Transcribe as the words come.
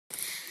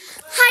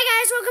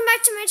guys, welcome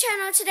back to my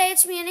channel. Today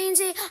it's me and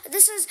Ainsley.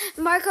 This is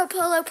Marco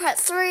Polo part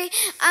 3.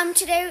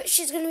 Today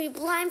she's going to be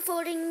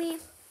blindfolding me.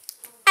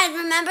 And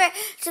remember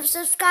to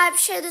subscribe,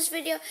 share this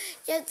video,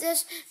 give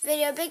this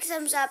video a big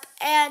thumbs up,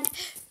 and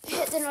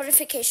hit the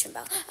notification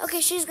bell.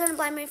 Okay, she's going to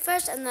blind me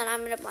first, and then I'm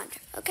going to blind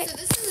her. Okay. So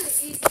this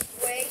is an easy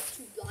way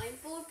to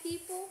blindfold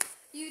people.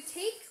 You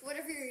take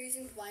whatever you're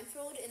using to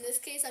blindfold. In this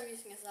case, I'm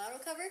using a saddle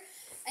cover.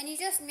 And you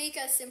just make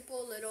a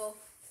simple little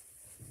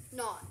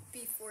knot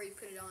before you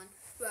put it on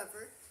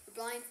whoever the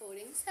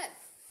blindfolding's head.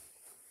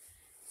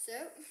 So,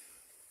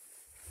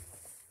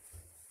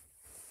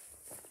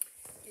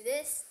 do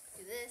this,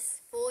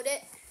 fold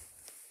it,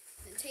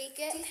 then take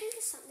it. Do you think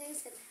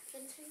something's going to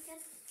happen to me again?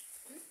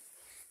 Do you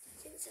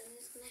think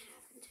something's going to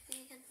happen to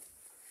me again?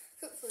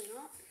 Hopefully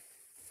not.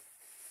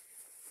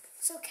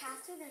 So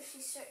Catherine, if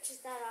she searches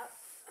that up,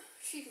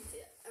 she can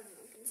see it.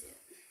 Everyone can see it.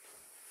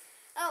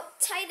 Oh,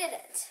 tighten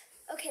it.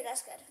 Okay,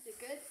 that's good. Is it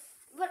good?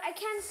 But I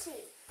can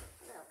see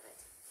a little bit.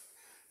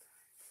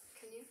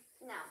 Can you?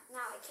 No,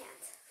 I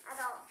can't at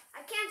all.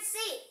 I can't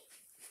see.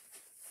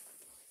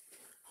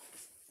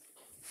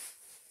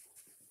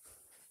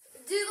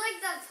 Do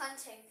like the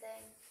punching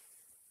thing.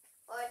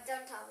 Or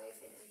don't tell me if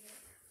you do it.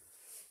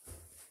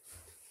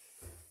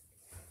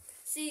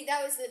 See,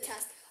 that was the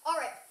test.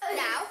 Alright,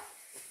 now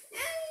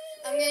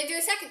I'm going to do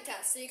a second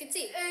test so you can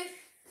see.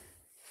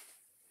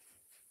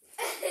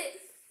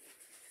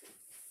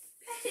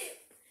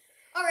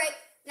 Alright,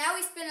 now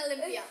we spin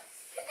Olympia.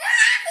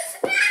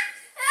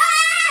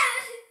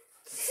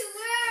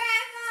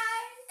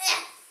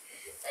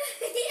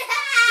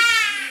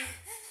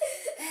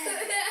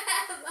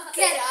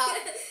 Get up.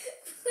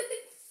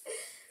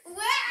 Where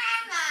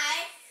am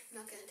I? I'm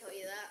not going to tell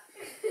you that.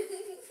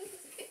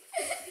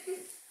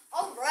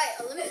 Alright,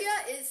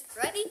 Olympia is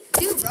ready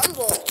to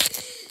rumble.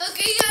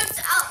 Okay, it's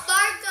out,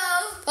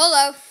 Marco.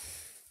 Polo.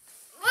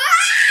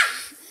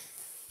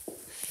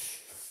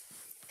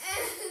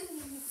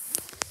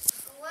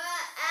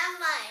 Where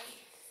am I?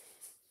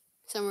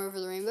 Somewhere over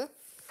the rainbow.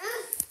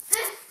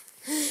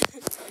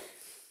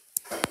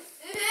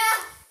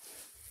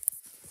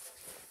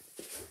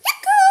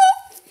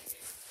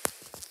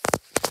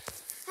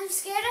 I'm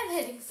scared of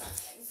hitting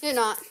something. You're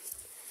not.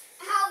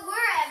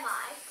 Where am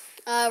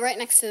I? Right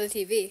next to the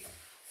TV.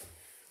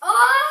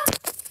 Oh!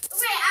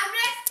 Wait, I'm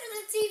next to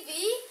the TV?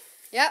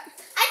 Yep.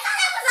 I thought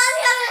it was on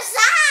the other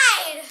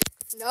side!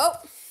 Nope.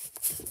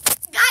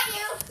 Got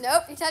you!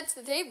 Nope, you touched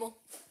the table.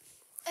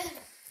 Where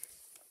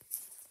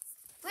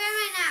am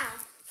I now?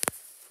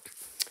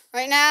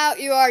 Right now,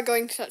 you are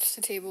going to touch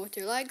the table with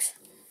your legs.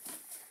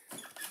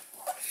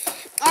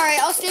 Alright,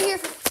 I'll stay here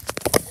for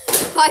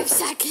 5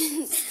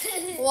 seconds.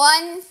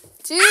 1,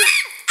 2,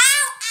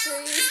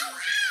 3,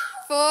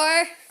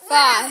 4,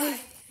 5.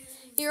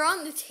 You're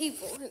on the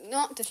table,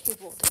 not the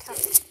table, the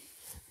couch.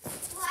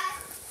 What?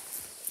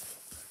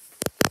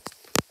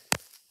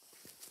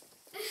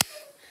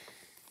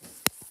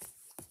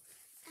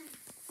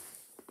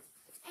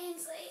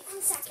 Ainsley,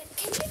 1 second.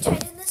 Can you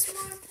tighten this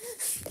more?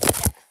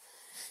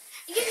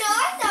 You know,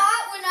 I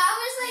thought when I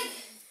was like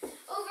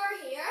over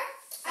here,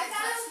 I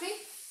thought it was me.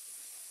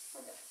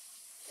 Hold on.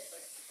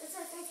 It's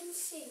like I can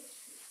see.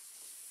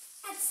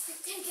 Let's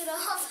take it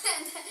off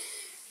and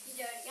you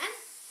do it again.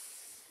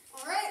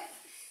 Alright.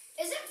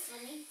 Is it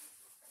funny?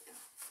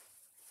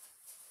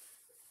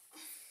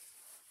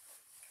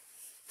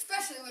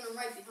 Especially when I'm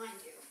right behind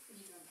you.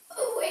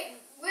 Oh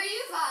wait, were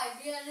you behind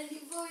me at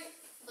any point?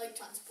 Like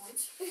tons of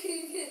points.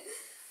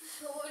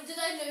 Oh, did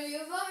I know you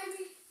were behind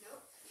me?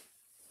 Nope.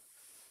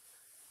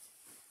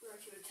 Or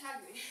else you would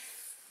tag me.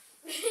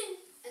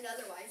 And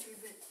otherwise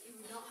you would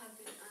not have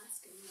been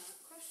asking that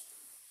question.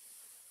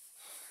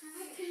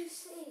 I can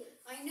see.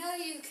 I know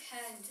you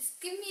can. Just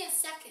give me a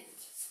second.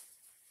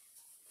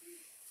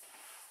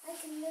 I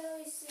can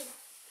literally see.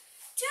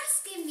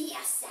 Just give me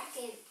a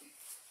second.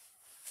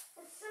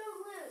 It's so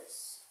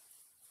loose.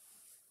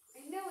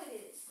 I know it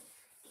is.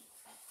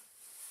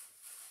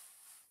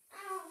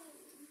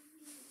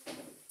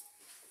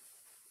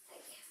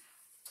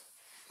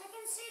 I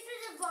can see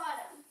through the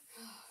bottom.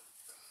 Oh,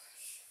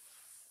 gosh.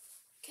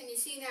 Can you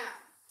see now?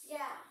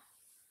 Yeah.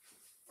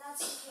 That's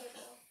the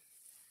cable.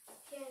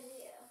 Here's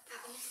you.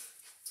 Ow.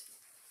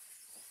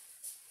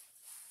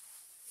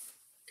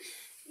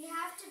 You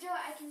have to do it.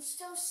 I can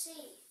still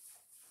see.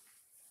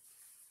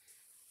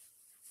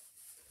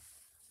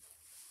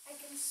 I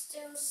can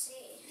still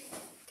see.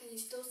 Can you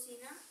still see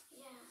now?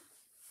 Yeah.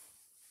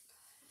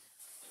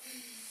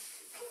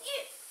 Can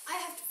you? I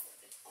have to put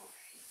it.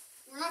 Alright.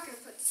 We're not going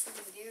to put this in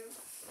the video.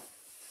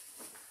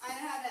 I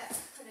know how to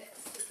put it,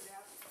 stick it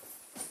out.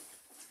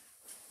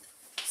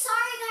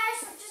 Sorry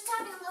guys, we're just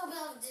having a little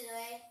bit of a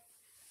delay.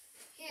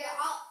 Here,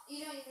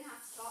 you don't even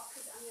have to talk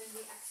because I'm going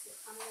to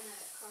I'm going to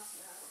cross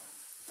it out.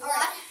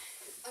 What?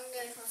 I'm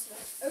going to cross it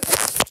out. Okay.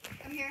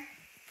 Come here.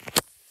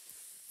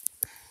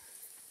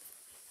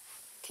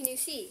 Can you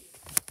see?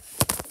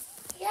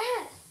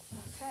 Yeah.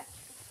 Okay.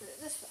 Put it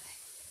this way.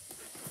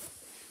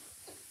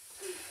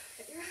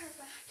 Get your hair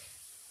back.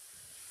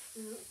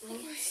 I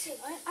can see.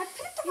 I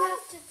put it the You wrong.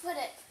 have to put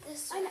it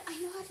this way. I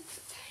know how to put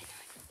it.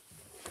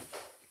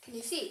 Can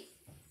you see?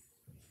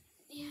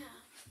 Yeah.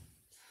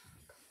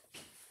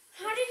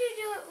 How did you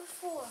do it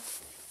before?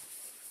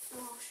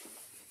 Oh,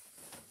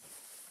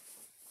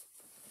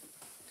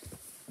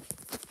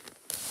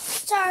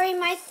 Sorry,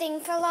 my thing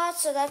fell out,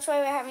 so that's why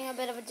we're having a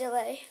bit of a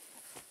delay.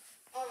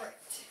 all right.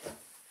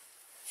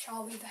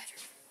 Shall we better?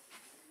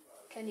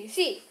 Can you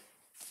see?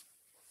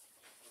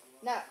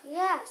 No.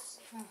 Yes.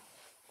 Oh.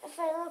 If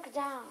I look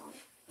down.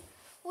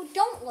 Well,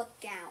 don't look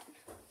down.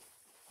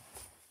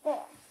 There.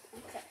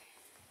 Okay.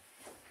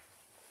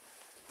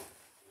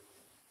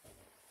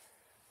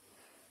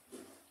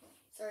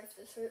 Sorry if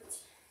this hurts.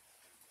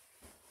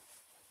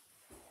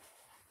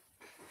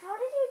 How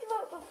did you do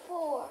it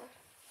before?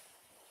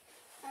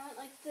 I went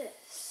like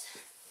this.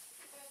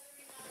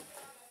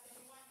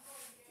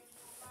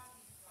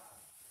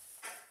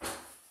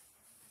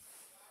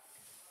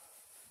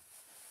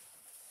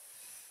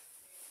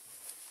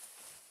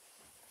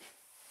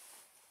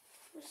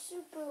 It was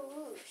super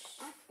loose.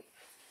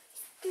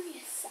 Give me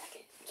a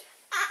second.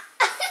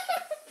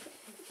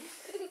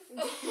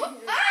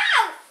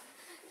 Ow!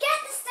 Get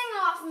this thing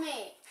off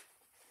me!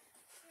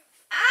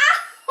 Ow!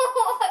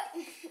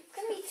 It's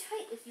gonna be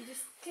tight if you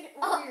just get it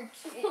over your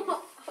chin.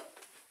 What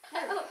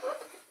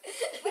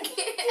are you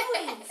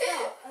doing?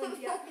 Stop.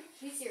 Olympia.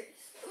 Be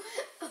serious.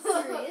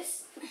 Serious.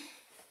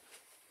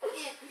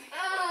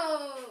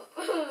 Oh!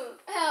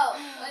 Help!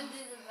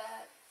 Undo the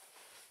back.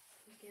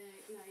 Get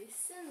it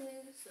nice and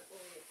loose. That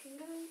way it can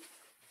go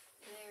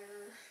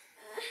there.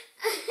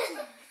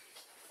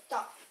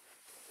 Stop.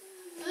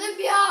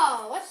 Olympia!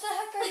 What the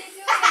heck are you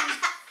doing?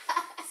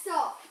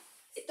 Stop.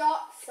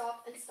 Stop, stop,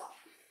 and stop.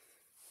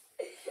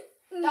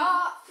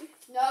 Stop.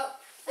 No.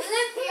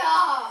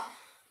 Olympia!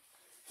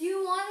 Do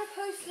you want to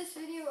post this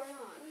video or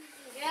not?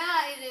 Yeah,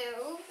 I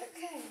do.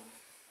 Okay.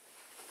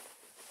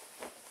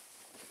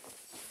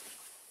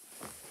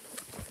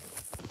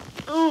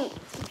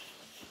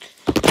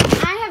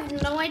 I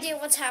have no idea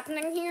what's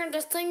happening here.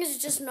 This thing is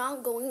just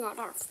not going on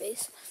our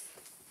face.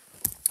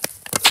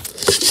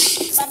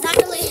 But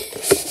luckily,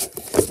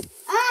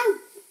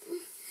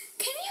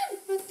 can you?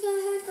 What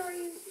the heck are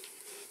you?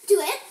 Do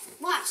it.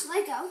 Watch.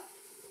 Let go.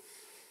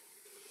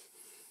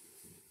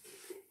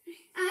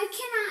 I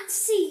cannot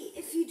see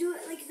if you do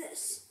it like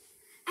this.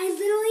 I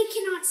literally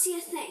cannot see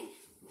a thing.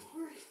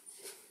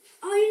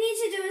 All you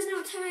need to do is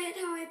now tie it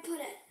how I put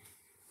it.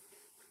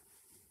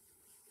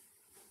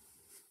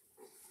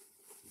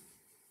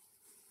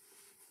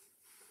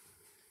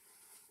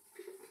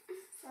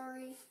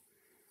 Sorry.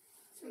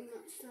 So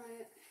much tie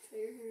it to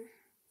your hair.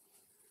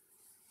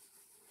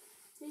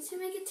 I need to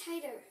make it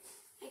tighter.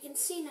 I can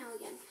see now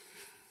again.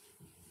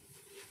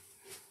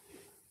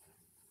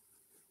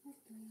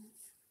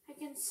 I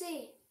can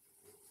see.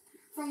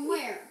 From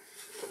where?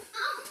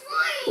 Oh,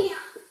 boy!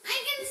 I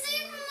can see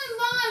from the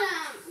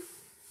bottom.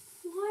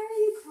 Why are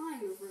you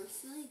crying over a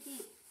silly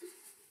game?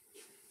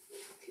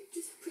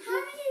 Just put How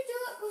did you do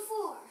it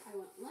before? I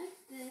went like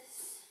this.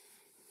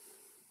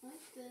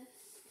 Like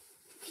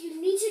this. You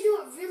need to do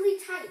it really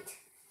tight.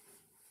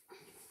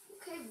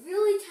 Okay,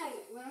 really tight.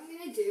 What I'm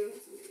gonna do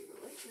is I'm gonna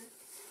go like this.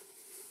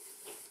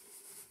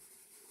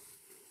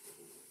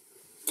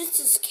 This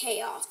is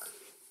chaos.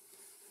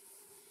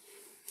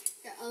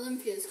 Yeah,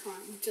 Olympia's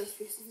crying just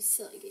because of a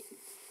silly game.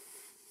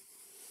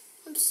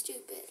 I'm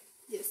stupid.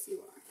 Yes, you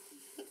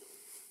are.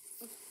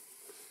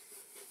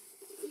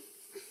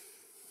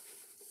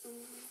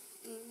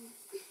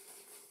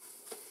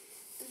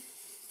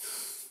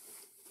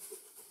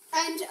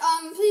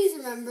 And please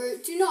remember,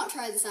 do not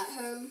try this at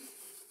home.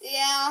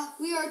 Yeah.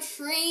 We are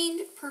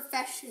trained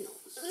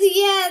professionals.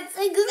 Yes,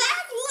 exactly.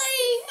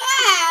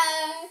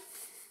 Ah.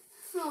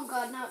 Oh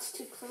God, now it's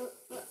too close.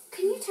 Look,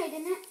 can you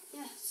tighten it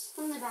Yes.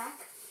 from the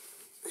back?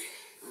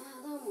 A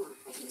little more.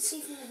 I can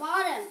see from the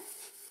bottom.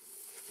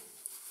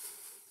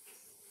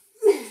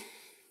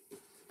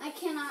 I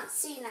cannot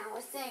see now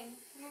a thing.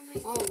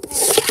 Oh,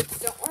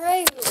 don't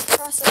worry, we'll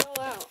cross it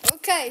all out.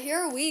 Okay,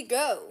 here we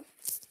go.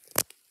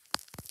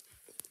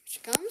 Here she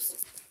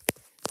comes.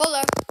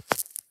 Polo.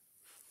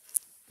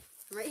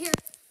 I'm right here.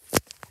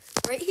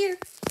 Right here.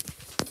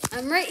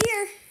 I'm right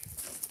here.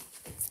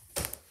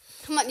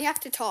 Come on, you have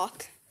to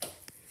talk.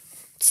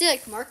 See,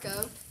 like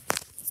Marco.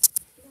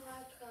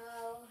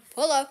 Marco.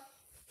 Polo.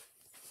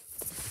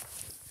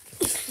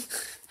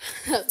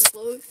 That was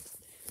close.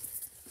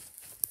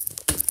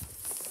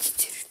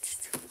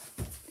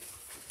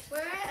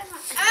 Where am I?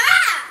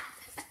 Ah!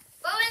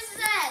 What was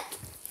that?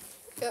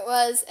 It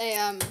was a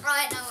Oh,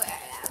 I know where I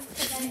am.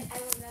 Because I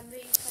remember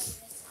you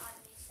putting this on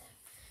me, so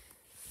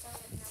I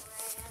don't know where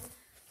I am.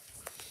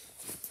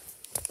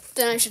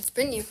 Then I should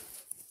spin you.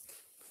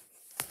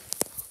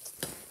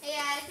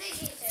 Yeah, I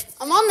think you should.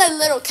 I'm on the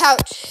little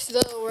couch, the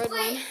little red Wait,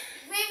 one.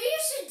 maybe you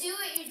should do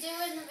what you do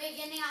in the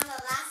beginning on the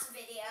last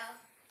video.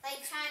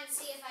 Like, try and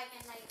see if I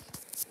can, like,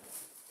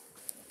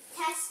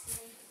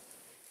 test me.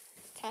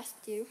 Test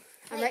you.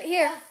 I'm Like, right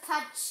here.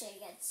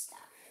 Punching and stuff.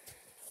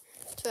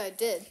 That's what I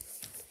did.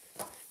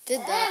 did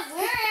that.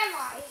 Where am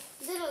I?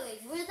 Literally,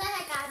 where the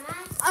heck am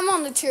I? I'm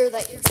on the chair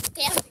that you're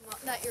standing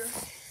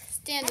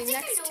on,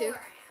 next to. Where I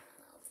am.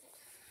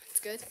 That's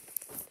good.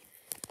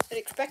 I'd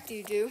expect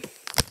you to.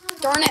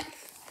 Darn it.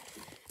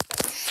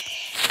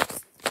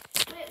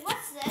 Wait,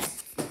 what's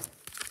this?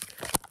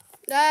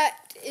 That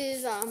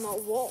is a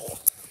wall.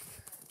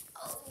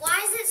 Oh,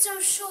 why is it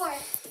so short?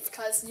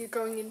 Because you're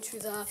going into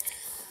the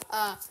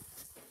Can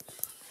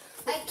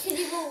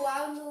you go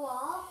around the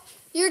wall?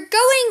 You're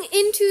going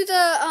into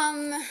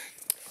the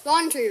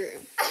laundry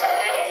room.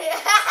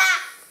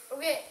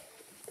 Okay.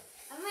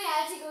 Am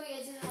I actually going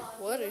into the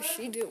laundry What room? is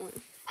she doing?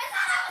 I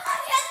thought I was on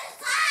the other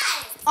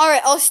side.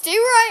 Alright, I'll stay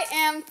where I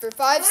am for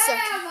 5 Where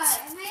seconds. am I?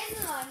 Am I in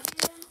the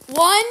laundry room?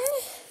 1,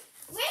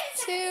 Wait a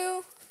second.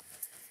 2,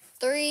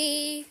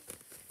 3,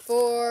 4,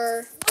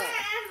 Where 5.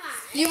 am I?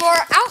 You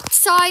are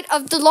outside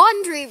of the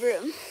laundry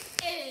room.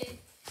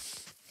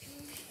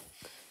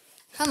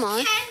 Come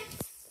on.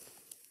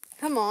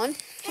 Come on.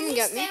 Come and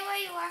get me. Stay where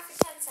you are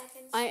for 10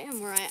 seconds. I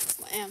am where I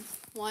am.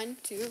 1,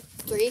 2,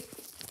 3,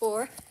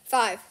 4,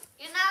 5.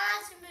 You're not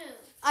allowed to move.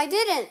 I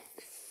didn't.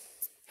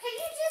 Can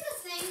you do the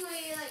thing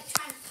where you like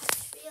try and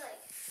touch me? Like,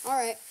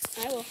 Alright,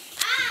 I will.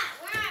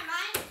 where am I?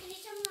 Can you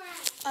tell me where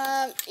I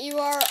am? You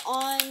are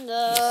on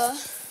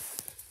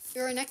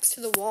you're next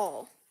to the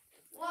wall.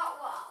 What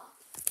wall?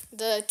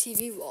 The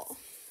TV wall.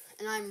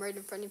 And I'm right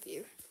in front of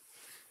you.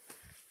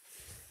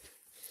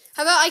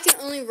 How about I can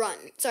only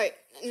run? Sorry,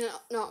 no,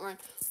 not run.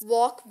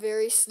 Walk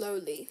very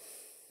slowly.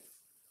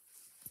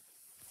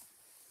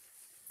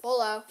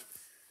 Polo.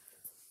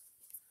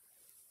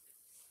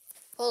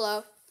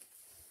 Polo.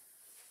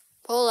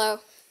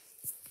 Polo.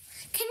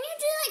 Can you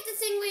do like the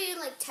thing where you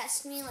like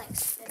test me, like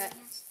spinning? Okay.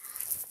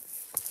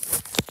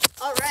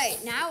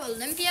 Alright, now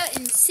Olympia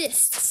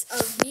insists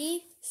of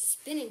me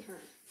spinning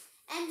her.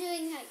 And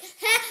doing like,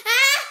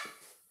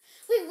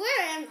 wait,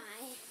 where am I?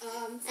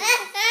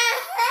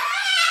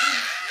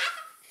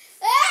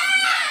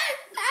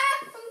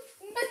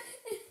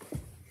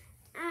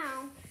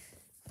 Ow.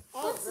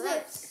 What's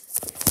this?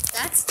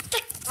 That's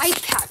the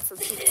iPad, for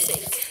Pete's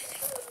sake.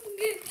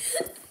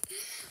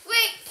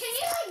 Wait, can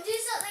you like do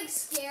something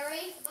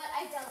scary? But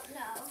I don't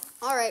know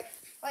Alright.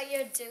 what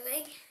you're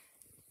doing.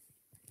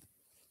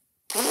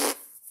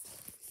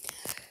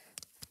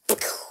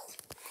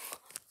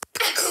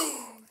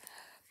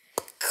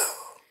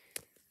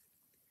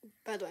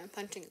 By the way, I'm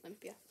punching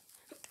Olympia.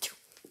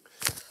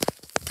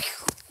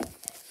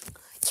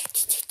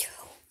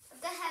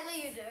 What the hell are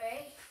you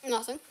doing?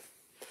 Nothing.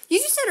 You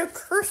just said a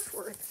curse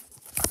word.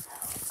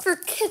 For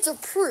kids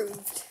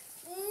approved.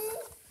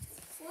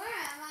 Where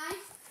am I?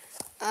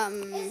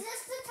 Is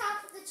this the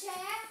top of the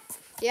chair?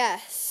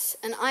 Yes.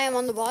 And I am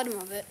on the bottom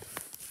of it.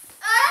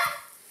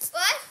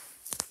 What?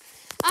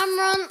 I'm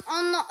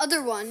on the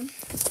other one.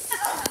 I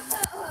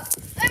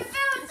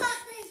found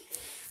something.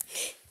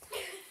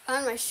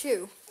 On my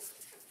shoe.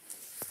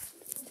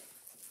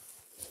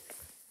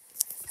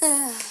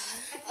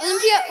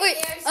 Olympia, wait,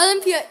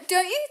 Olympia,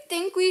 don't you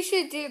think we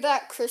should do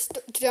that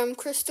gem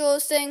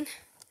crystals thing?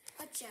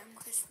 What gem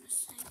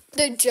Christmas thing?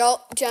 The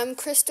gem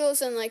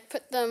crystals and like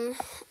put them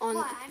on,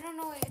 What? I don't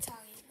know what you're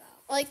talking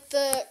about. like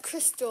the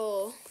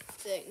crystal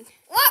thing.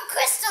 What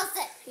crystal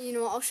thing? You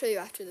know what? I'll show you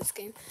after this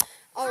game.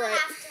 All right.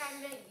 After I'm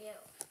doing you.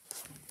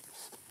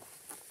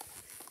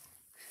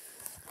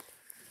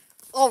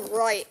 All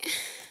right.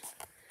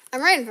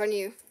 I'm right in front of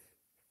you.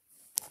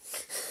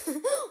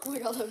 Oh my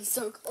god, that was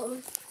so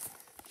close.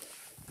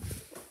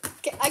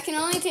 Okay, I can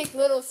only take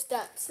little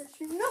steps.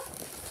 You know.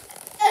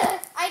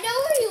 I know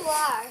where you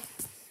are.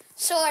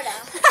 Sorta. I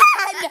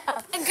know.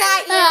 I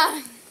got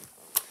you.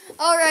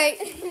 All right.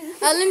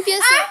 Olympia. Ow!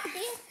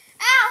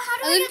 How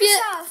do Olympia. I get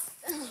this off?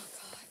 Oh god,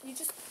 you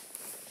just.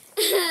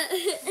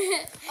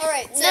 All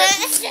right. So,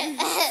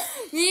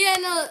 yeah,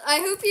 no. I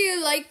hope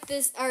you liked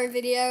our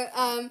video.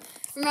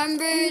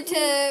 Remember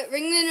to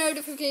ring the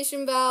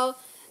notification bell,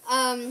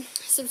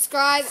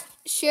 subscribe,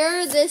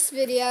 share this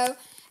video,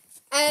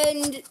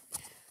 and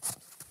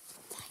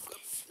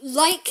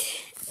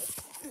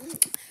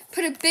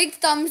put a big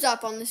thumbs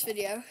up on this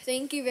video.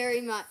 Thank you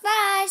very much.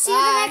 Bye. See you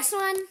in the next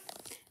one.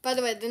 By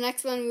the way, the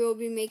next one we will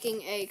be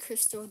making a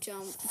crystal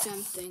jump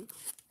thing.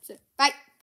 So, bye.